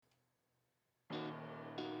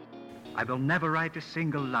I will never write a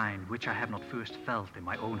single line which I have not first felt in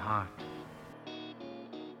my own heart.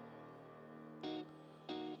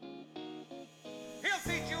 He'll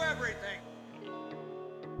teach you everything.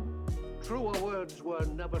 Truer words were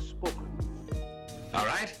never spoken. All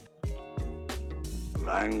right.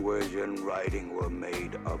 Language and writing were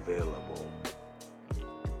made available.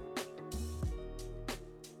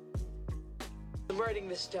 I'm writing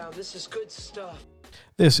this down. This is good stuff.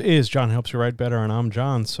 This is John Helps You Write Better, and I'm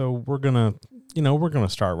John. So we're gonna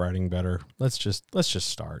start writing better. Let's just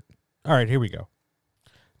start. All right, here we go.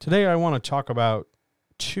 Today I want to talk about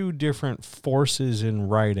two different forces in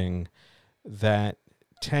writing that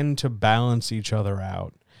tend to balance each other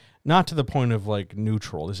out. Not to the point of like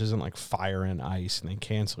neutral. This isn't like fire and ice and they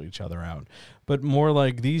cancel each other out. But more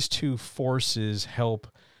like these two forces help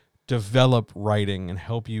develop writing and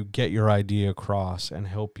help you get your idea across and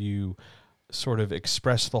help you sort of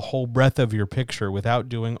express the whole breadth of your picture without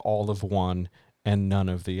doing all of one and none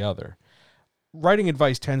of the other. Writing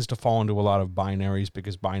advice tends to fall into a lot of binaries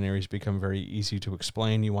because binaries become very easy to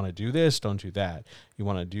explain. You want to do this, don't do that. You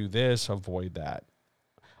want to do this, avoid that.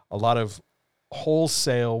 A lot of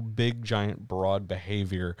wholesale, big, giant, broad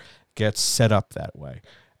behavior gets set up that way.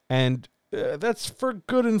 And that's for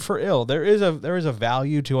good and for ill. There is a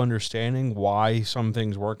value to understanding why some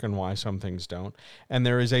things work and why some things don't. And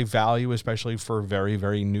there is a value, especially for very,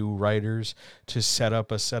 very new writers, to set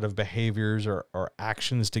up a set of behaviors or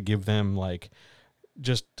actions to give them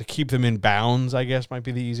just to keep them in bounds, I guess might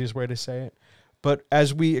be the easiest way to say it. But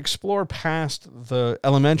as we explore past the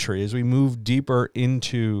elementary, as we move deeper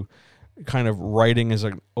into kind of writing as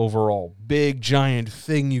an overall big, giant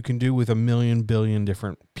thing you can do with a million billion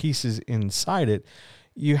different pieces inside it,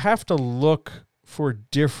 you have to look for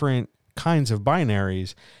different kinds of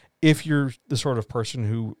binaries if you're the sort of person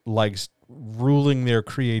who likes ruling their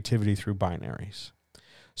creativity through binaries.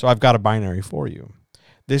 So I've got a binary for you.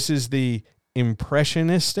 This is the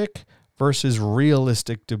impressionistic versus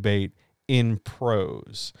realistic debate in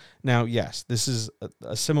prose. Now, yes, this is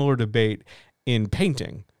a similar debate in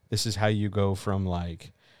painting. This is how you go from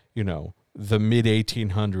the mid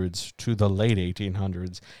 1800s to the late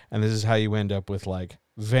 1800s. And this is how you end up with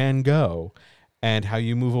Van Gogh and how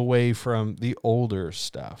you move away from the older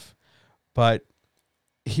stuff. But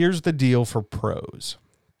here's the deal for prose.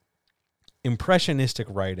 Impressionistic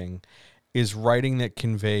writing is writing that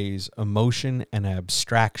conveys emotion and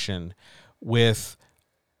abstraction with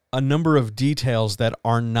a number of details that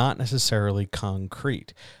are not necessarily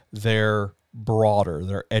concrete. They're broader,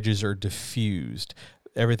 their edges are diffused,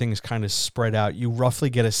 everything's kind of spread out. You roughly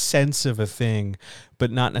get a sense of a thing,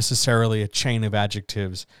 but not necessarily a chain of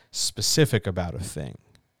adjectives specific about a thing.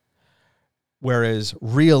 Whereas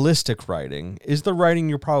realistic writing is the writing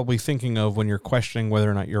you're probably thinking of when you're questioning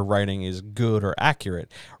whether or not your writing is good or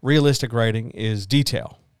accurate. Realistic writing is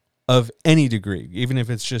detail of any degree, even if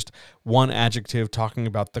it's just one adjective talking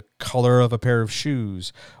about the color of a pair of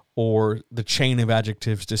shoes or the chain of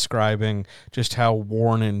adjectives describing just how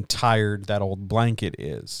worn and tired that old blanket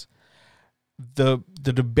is. The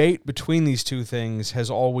debate between these two things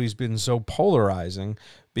has always been so polarizing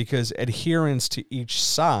because adherents to each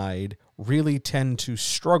side really tend to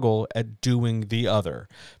struggle at doing the other.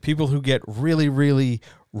 People who get really, really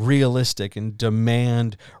realistic and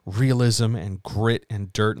demand realism and grit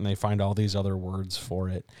and dirt, and they find all these other words for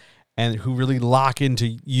it, and who really lock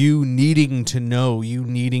into you needing to know, you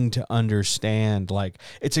needing to understand,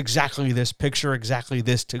 it's exactly this picture, exactly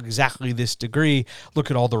this to exactly this degree. Look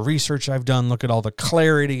at all the research I've done. Look at all the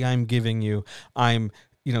clarity I'm giving you. I'm,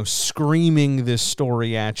 screaming this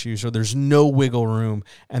story at you. So there's no wiggle room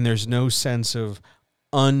and there's no sense of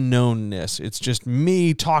unknownness. It's just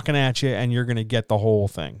me talking at you and you're going to get the whole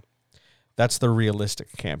thing. That's the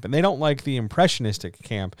realistic camp. And they don't like the impressionistic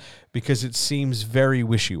camp because it seems very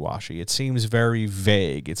wishy-washy. It seems very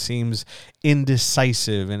vague. It seems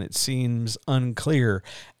indecisive and it seems unclear.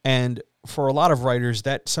 And for a lot of writers,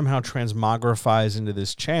 that somehow transmogrifies into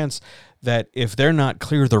this chance that if they're not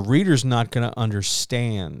clear, the reader's not going to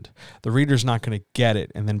understand. The reader's not going to get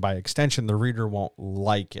it. And then by extension, the reader won't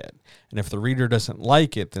like it. And if the reader doesn't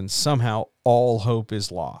like it, then somehow all hope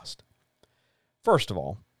is lost. First of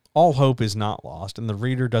all hope is not lost, and the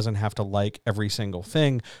reader doesn't have to like every single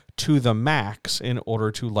thing to the max in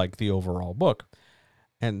order to like the overall book.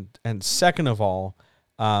 And second of all,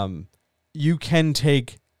 you can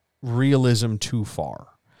take realism too far.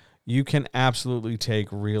 You can absolutely take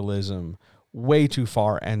realism way too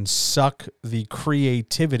far and suck the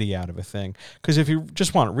creativity out of a thing. Because if you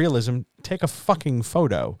just want realism, take a fucking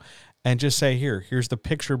photo and just say, here's the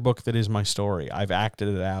picture book that is my story. I've acted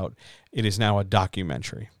it out. It is now a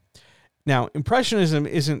documentary. Now, Impressionism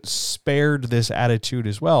isn't spared this attitude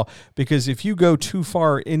as well, because if you go too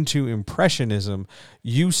far into Impressionism,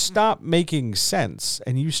 you stop making sense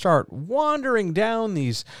and you start wandering down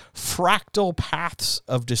these fractal paths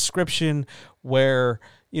of description where,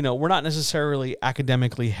 we're not necessarily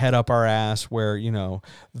academically head up our ass where,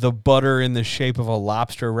 the butter in the shape of a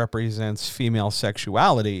lobster represents female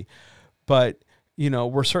sexuality, but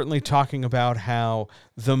we're certainly talking about how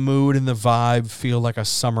the mood and the vibe feel like a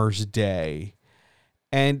summer's day.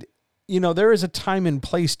 And, there is a time and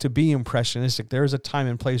place to be impressionistic. There is a time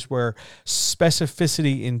and place where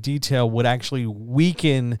specificity in detail would actually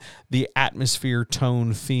weaken the atmosphere,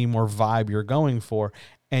 tone, theme, or vibe you're going for.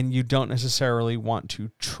 And you don't necessarily want to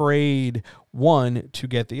trade one to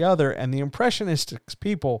get the other. And the Impressionistics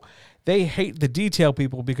people, they hate the detail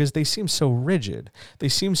people because they seem so rigid. They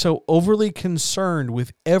seem so overly concerned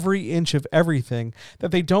with every inch of everything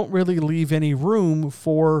that they don't really leave any room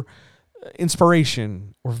for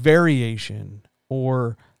inspiration or variation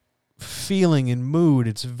or feeling and mood.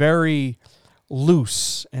 It's very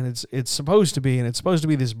loose, and it's supposed to be, and it's supposed to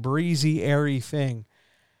be this breezy, airy thing.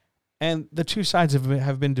 And the two sides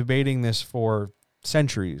have been debating this for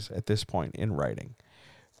centuries at this point in writing,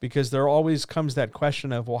 because there always comes that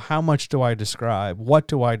question of, well, how much do I describe? What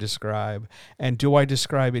do I describe? And do I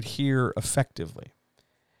describe it here effectively?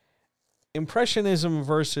 Impressionism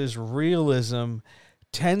versus realism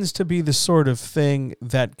tends to be the sort of thing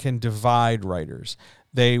that can divide writers.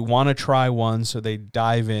 They want to try one, so they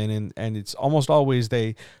dive in, and it's almost always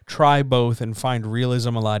they try both and find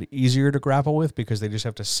realism a lot easier to grapple with because they just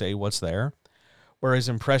have to say what's there. Whereas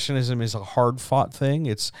Impressionism is a hard-fought thing.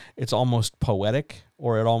 It's almost poetic,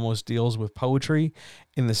 or it almost deals with poetry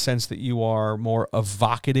in the sense that you are more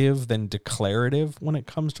evocative than declarative when it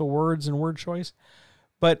comes to words and word choice.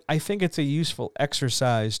 But I think it's a useful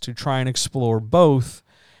exercise to try and explore both,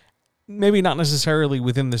 maybe not necessarily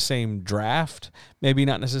within the same draft, maybe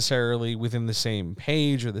not necessarily within the same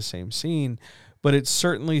page or the same scene, but it's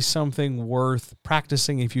certainly something worth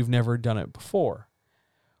practicing if you've never done it before.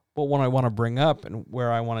 But what I want to bring up and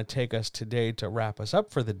where I want to take us today to wrap us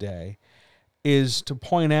up for the day is to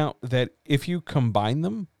point out that if you combine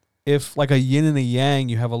them, if like a yin and a yang,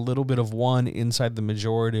 you have a little bit of one inside the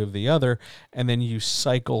majority of the other, and then you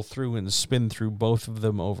cycle through and spin through both of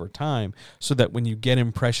them over time, so that when you get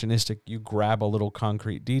impressionistic, you grab a little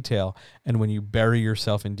concrete detail, and when you bury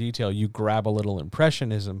yourself in detail, you grab a little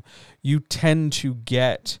impressionism, you tend to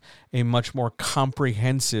get a much more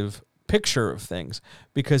comprehensive picture of things,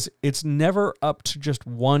 because it's never up to just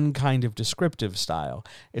one kind of descriptive style.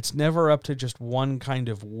 It's never up to just one kind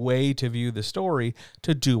of way to view the story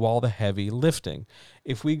to do all the heavy lifting.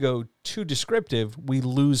 If we go too descriptive, we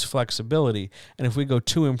lose flexibility. And if we go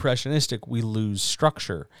too impressionistic, we lose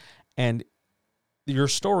structure. And your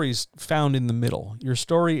story's found in the middle. Your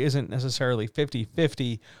story isn't necessarily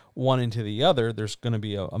 50-50 one into the other. There's going to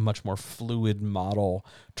be a much more fluid model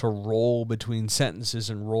to roll between sentences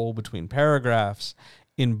and roll between paragraphs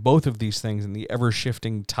in both of these things. And the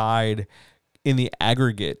ever-shifting tide in the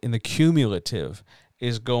aggregate, in the cumulative,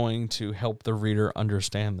 is going to help the reader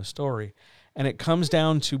understand the story. And it comes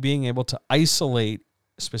down to being able to isolate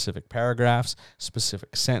specific paragraphs,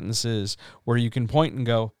 specific sentences, where you can point and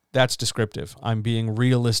go, that's descriptive. I'm being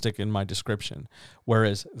realistic in my description.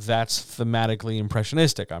 Whereas that's thematically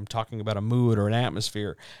impressionistic. I'm talking about a mood or an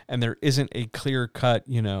atmosphere, and there isn't a clear-cut,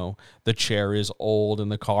 the chair is old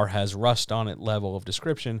and the car has rust on it level of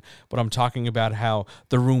description, but I'm talking about how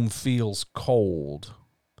the room feels cold,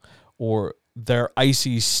 or their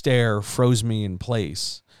icy stare froze me in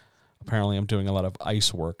place. Apparently I'm doing a lot of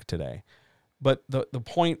ice work today. But the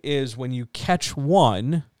point is, when you catch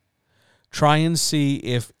one, try and see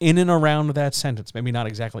if in and around that sentence, maybe not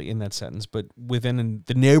exactly in that sentence, but within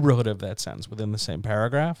the neighborhood of that sentence, within the same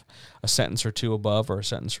paragraph, a sentence or two above or a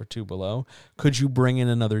sentence or two below, could you bring in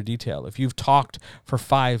another detail? If you've talked for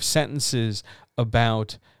 5 sentences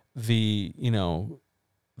about the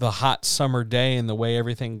hot summer day and the way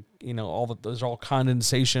everything, there's all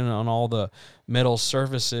condensation on all the metal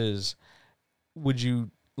surfaces, would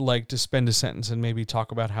you like to spend a sentence and maybe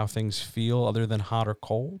talk about how things feel other than hot or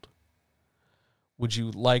cold? Would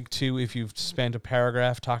you like to, if you've spent a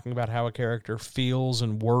paragraph talking about how a character feels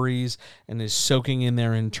and worries and is soaking in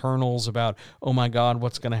their internals about, oh my God,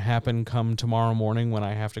 what's going to happen come tomorrow morning when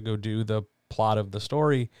I have to go do the plot of the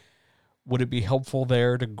story, would it be helpful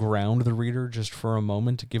there to ground the reader just for a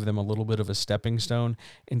moment, to give them a little bit of a stepping stone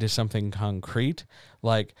into something concrete?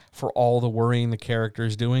 Like, for all the worrying the character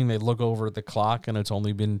is doing, they look over at the clock and it's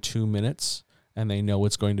only been 2 minutes and they know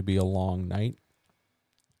it's going to be a long night.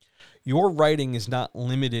 your writing is not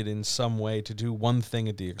limited in some way to do one thing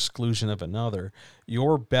at the exclusion of another.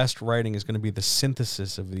 Your best writing is going to be the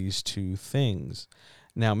synthesis of these two things.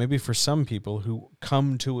 Now, maybe for some people who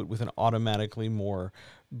come to it with an automatically more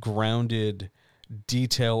grounded,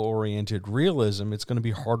 detail-oriented realism, it's going to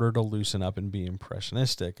be harder to loosen up and be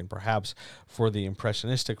impressionistic. And perhaps for the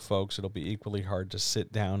impressionistic folks, it'll be equally hard to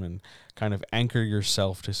sit down and kind of anchor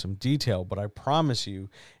yourself to some detail. But I promise you,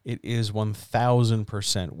 it is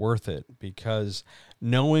 1000% worth it, because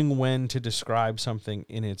knowing when to describe something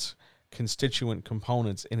in its constituent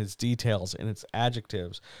components, in its details, in its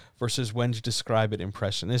adjectives, versus when to describe it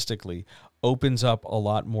impressionistically opens up a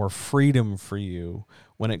lot more freedom for you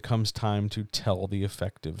when it comes time to tell the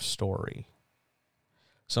effective story.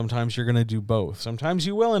 Sometimes you're going to do both. Sometimes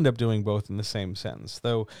you will end up doing both in the same sentence,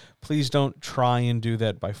 though please don't try and do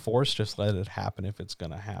that by force. Just let it happen if it's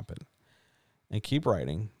going to happen. And keep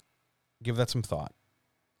writing. Give that some thought,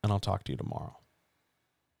 and I'll talk to you tomorrow.